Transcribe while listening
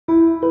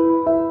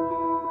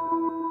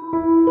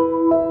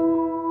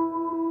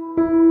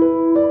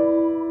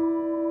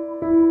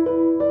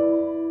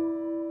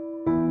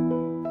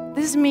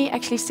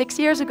actually 6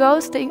 years ago,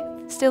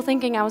 still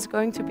thinking I was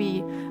going to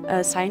be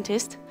a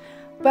scientist.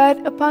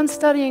 But upon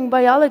studying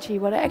biology,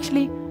 what I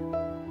actually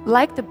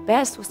liked the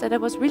best was that I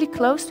was really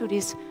close to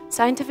these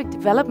scientific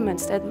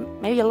developments that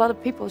maybe a lot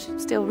of people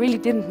still really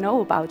didn't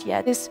know about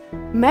yet. This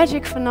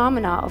magic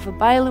phenomena of a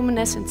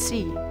bioluminescent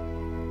sea.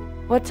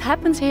 What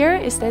happens here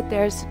is that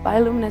there's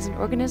bioluminescent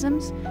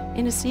organisms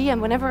in the sea,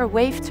 and whenever a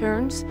wave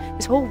turns,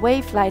 this whole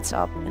wave lights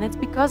up. And it's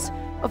because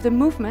of the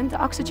movement, the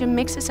oxygen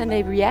mixes and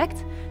they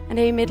react and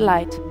they emit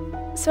light.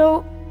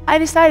 So I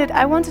decided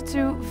I wanted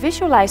to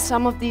visualize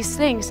some of these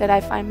things that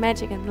I find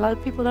magic and a lot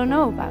of people don't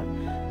know about.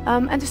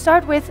 And to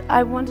start with,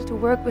 I wanted to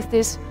work with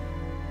these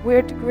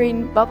weird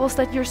green bubbles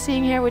that you're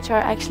seeing here, which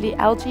are actually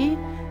algae,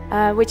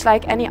 which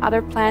like any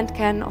other plant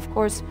can, of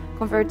course,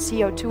 convert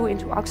CO2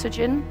 into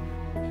oxygen.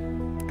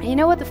 And you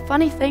know what the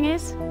funny thing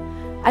is?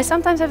 I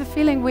sometimes have a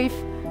feeling we've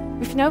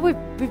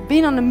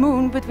been on the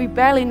moon, but we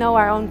barely know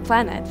our own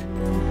planet.